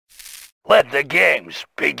Let the games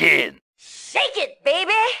begin. Shake it,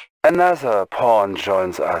 baby! Another pawn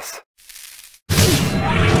joins us.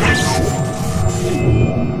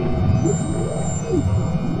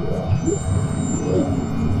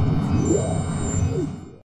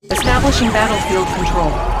 Establishing battlefield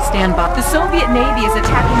control. Stand by. The Soviet Navy is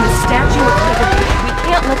attacking the Statue of Liberty. We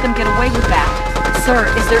can't let them get away with that. Sir,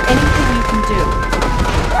 is there anything you can do?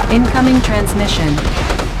 Incoming transmission.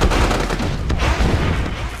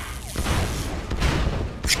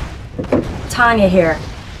 Tanya here.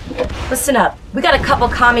 Listen up. We got a couple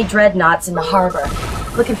commie dreadnoughts in the harbor,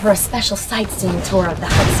 looking for a special sightseeing tour of the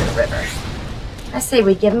Hudson River. I say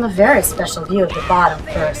we give them a very special view of the bottom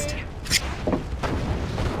first.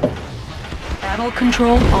 Battle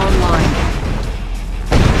control online.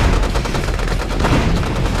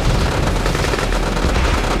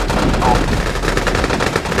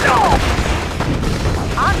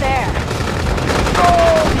 On there.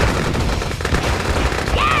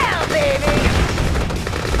 Yeah, baby.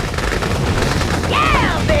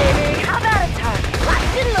 Yeah, baby. How about a target?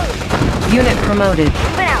 Locked and loaded. Unit promoted.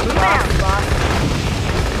 Move it out, boss.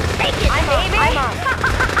 Take it, baby. I'm on.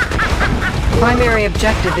 Primary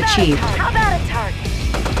objective achieved. How about a target?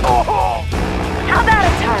 How about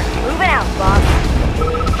a target? Move it out, boss.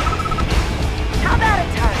 How about a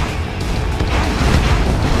target?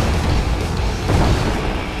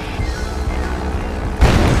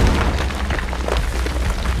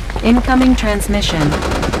 Incoming transmission.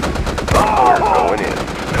 Going in.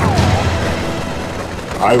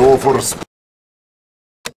 I offer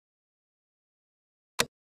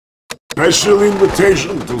special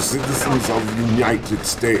invitation to citizens of the United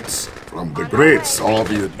States from the great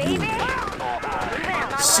Soviet Union.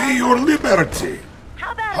 See your liberty,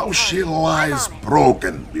 how she lies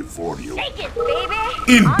broken before you.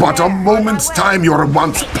 In but a moment's time, your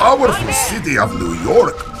once powerful city of New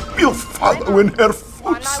York will follow in her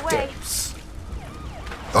footsteps.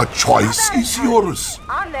 The choice is yours.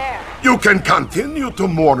 You can continue to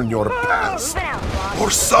mourn your past or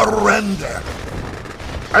surrender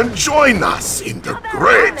and join us in the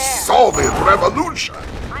great Soviet Revolution.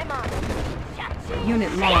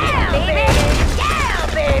 Unit lost. Yeah,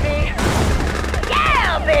 baby!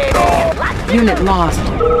 Yeah, baby! Unit lost.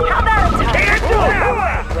 How about a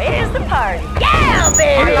target? Where's the party? Yeah,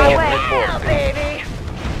 baby! On my way. Yeah, baby!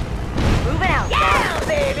 Moving out, yeah,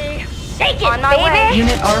 baby! Shake it, on my Way. baby!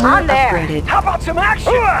 Unit armor on there. upgraded. How about some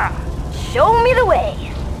action? Show me the way.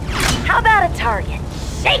 How about a target?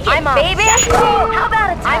 Shake it, I'm on. Baby! How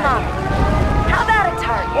about a target? I'm on. How about a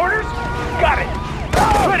target? Orders? Got it.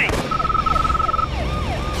 Ready.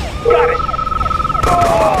 Got it.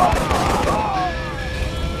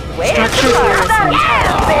 Where's Structure the car? How about a garrison.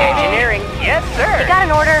 target, baby? Engineering. Yes, sir. You got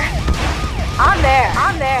an order? On there.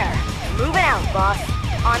 On there. Moving out, boss.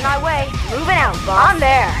 On my way. Moving out, boss. On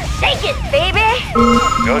there. Shake it, baby!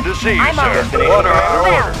 Good to see you, I'm on. sir. What are our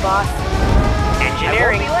Moving out, orders? boss.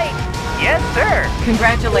 Engineering. I won't be late. Yes, sir.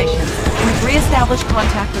 Congratulations. We've reestablished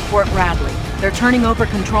contact with Fort Bradley. They're turning over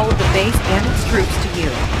control of the base and its troops to you.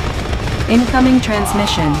 Incoming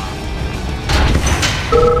transmission.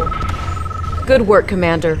 Good work,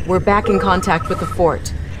 Commander. We're back in contact with the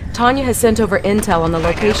fort. Tanya has sent over intel on the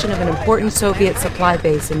location of an important Soviet supply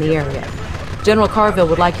base in the area. General Carville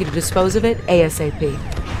would like you to dispose of it ASAP.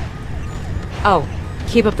 Oh,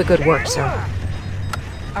 keep up the good work, sir.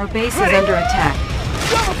 Our base is under attack.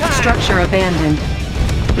 Structure abandoned.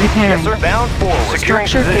 Repairing. Yes, sir. Bound forward. Securing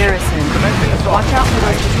Structure position. garrison. Commencing assault. Watch out for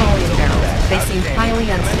those petroleum barrels. They seem highly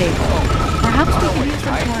unstable. Perhaps we can use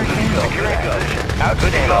them to our advantage. Securing position.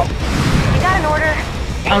 Outstanding. You got an order?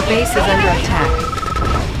 Our base is under attack.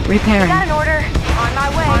 You Repairing. got an order? On my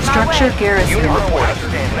way. Structure garrison. Unit report.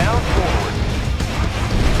 Outstanding. Bound forward.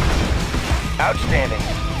 Outstanding.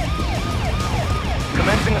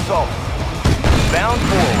 Commencing assault. Bound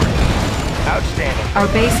forward. Outstanding. Our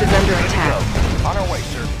base is under attack. On our way,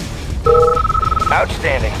 sir.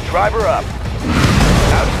 Outstanding. Driver up.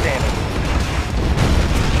 Outstanding.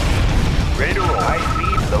 Ready to roll. High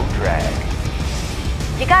speed, low drag.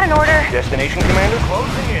 You got an order? Destination, Commander.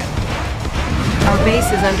 Closing in. Our base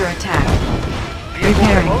is under attack. Vehicle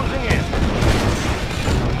Repairing. closing in.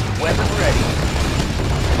 Weapon ready.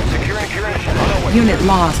 Securing position. On our way. Unit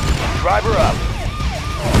lost. Driver up.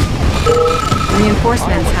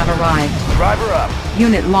 Reinforcements have arrived. Driver up.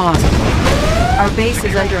 Unit lost. Our base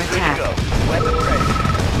is under Ready to attack. go. Weapon ready.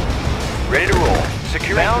 Ready to roll.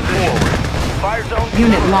 Securing bound forward. Fire zone.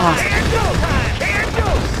 Unit lost.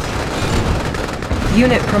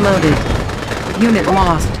 Unit promoted. Unit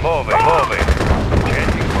lost. Moving.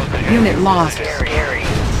 Changing position. Unit lost.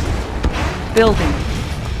 Building.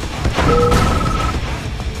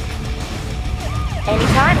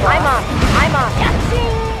 Anytime, I'm on. I'm on.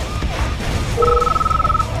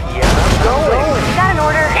 Yeah, I'm going. You got an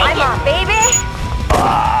order? I'm on, baby.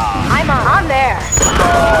 I'm on. I'm there.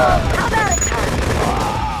 How about a target?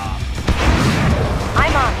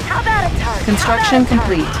 I'm on. How about a target? Construction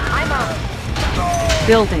complete. I'm on.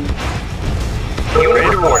 Building. Unit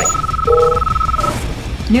reporting.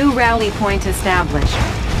 New rally point established.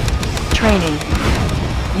 Training.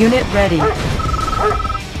 Unit ready.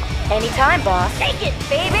 Anytime, boss. Take it,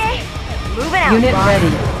 baby. Moving out, Unit boss.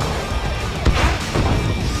 ready.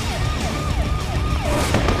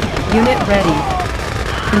 Unit ready.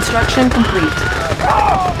 Construction complete.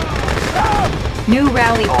 New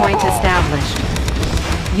rally point established.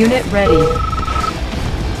 Unit ready.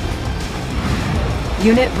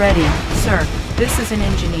 Unit ready. Sir, this is an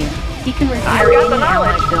engineer. He can repair got the any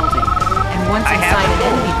allied knowledge. building. And once inside an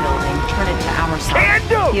enemy building, turn it to our side. Can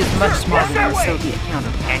do. He is much smarter than Yes, his sir. Soviet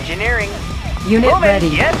counterpart. Engineering. Unit Moving. ready.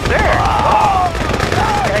 Yes, sir.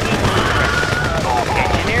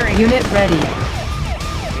 Engineering. Unit ready.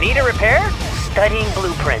 Need a repair? Studying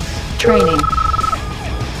blueprints. Training.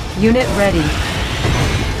 Unit ready.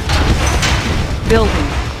 Building.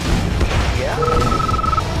 Yeah.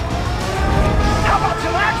 How about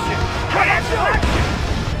some action? Can do.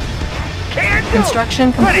 Can do.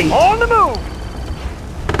 Construction Ready. complete. On the move.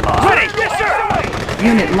 Ready. Yes, sir.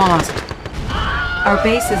 Unit lost. Our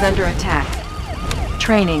base is under attack.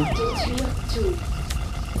 Training.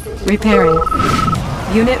 Repairing.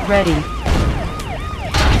 Unit ready.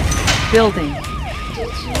 Building.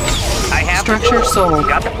 I have Structure sold.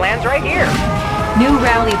 Got the plans right here. New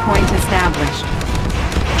rally point established.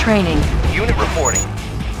 Training. Unit reporting.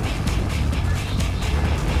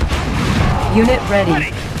 Unit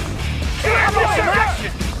ready. How about some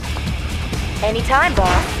action? Anytime,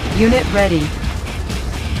 boss. Unit ready.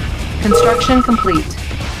 Construction complete.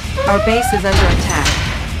 Our base is under attack.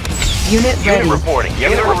 Unit ready. Unit reporting.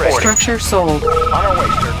 Unit reporting. Structure sold. On our way,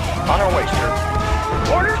 sir. On our way, sir.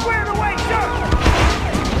 Orders squared away, sir.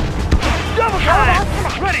 Double How time. about some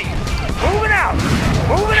action? Ready. Moving out.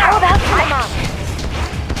 Moving How out. about I'm on.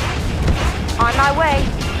 On my way.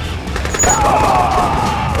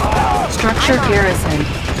 Structure garrison.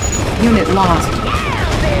 Unit lost. How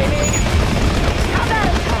about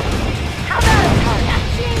a target? How about a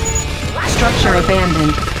target? Structure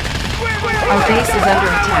abandoned. Our base is under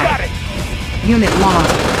attack. Unit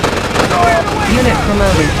lost. Unit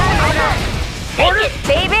promoted. Take it,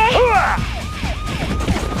 baby.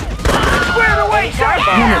 Squared away, sir.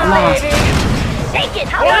 Unit lost. Take it,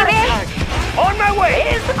 baby. On my way.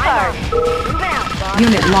 Here's the card. Moving out, boss.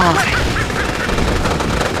 Unit lost.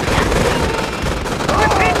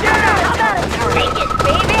 Pin down. How about a target? Take it,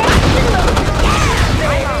 baby.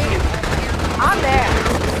 I'm there.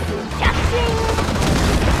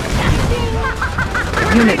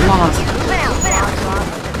 Unit lost. Moving out, boss.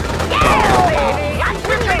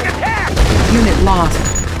 We're taking attack. Unit lost.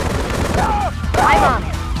 I'm on.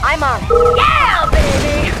 I'm on. Yeah,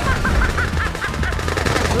 baby.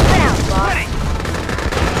 Moving out, boss.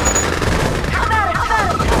 How about a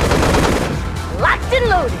target? Locked and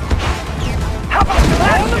loaded. How about some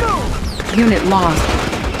action? Unit lost.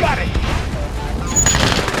 Got it.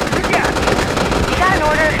 You got it. You got an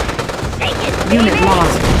order? Take it, baby. Unit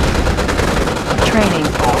lost. Training.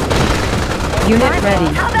 Unit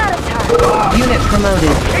ready. How about a target? Unit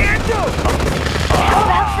promoted. Can do. How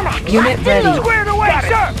about some action? Unit ready. Squared away,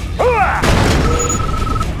 sir.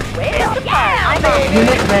 Where's the part? I'm on.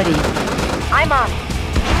 Unit ready. I'm on.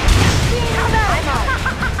 How about I'm on?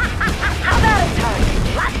 How about a target?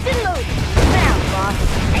 Locked and loaded. Moving out, boss.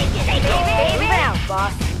 Take it, baby. Moving out,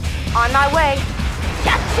 boss. On my way.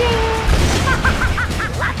 Cha-ching!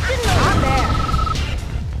 Locked and loaded. I'm there.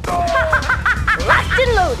 Locked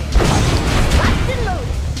and loaded. Locked and loaded.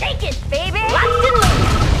 Take it, baby. Locked and loaded.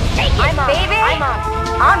 Take it, I'm on, baby. I'm on.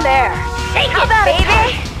 I'm there. Take it,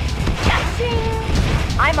 baby.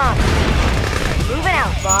 Cha-ching! I'm on. Moving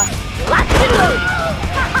out, boss. Locked and loaded.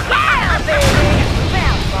 Yeah, baby. Moving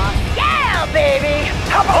out, boss. Yeah, baby.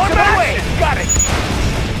 How about some action? Got it.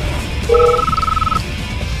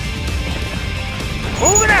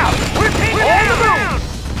 Moving out. We're taking on the ground.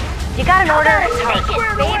 You got an order? Take it,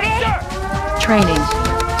 baby. Training.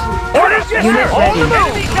 Orders, yes, Unit sir. On ready. the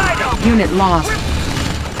move. Unit lost.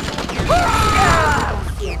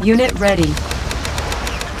 Unit ready.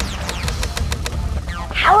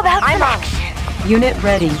 How about some action? Unit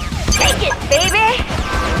ready. Take it, baby.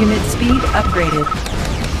 Unit speed upgraded.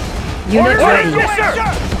 Unit Orders, ready. yes, sir.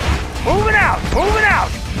 Moving out. Moving out.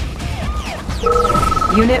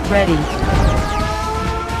 Unit ready.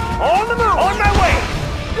 On the move. On my way.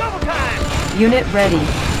 Double time. Unit ready.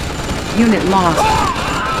 Unit lost.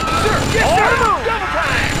 Sir, yes, sir! Double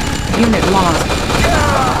time! Unit lost.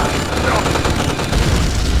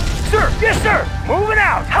 Sir, yes, sir! Moving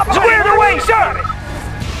out! Square the way, sir!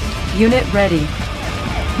 Unit ready.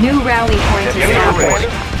 New rally point established.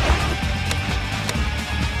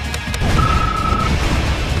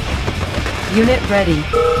 Unit ready.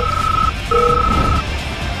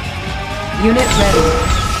 Unit ready.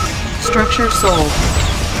 Structure sold.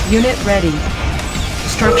 Unit ready.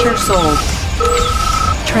 Structure sold.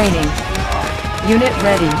 Training. Unit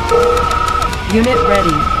ready. Unit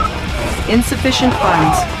ready. Insufficient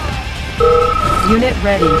funds. Unit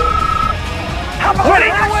ready.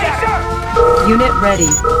 Putting away, sir! Unit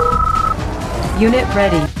ready. Unit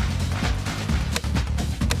ready.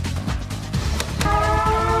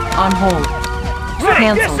 On hold. Yes,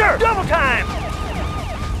 Cancel. sir! Double time!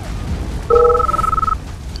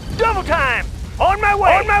 Double time! On my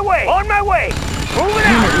way! On my way! On my way! Moving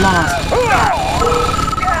Unit out! lost.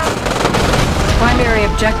 Primary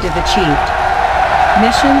objective achieved.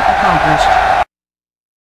 Mission accomplished.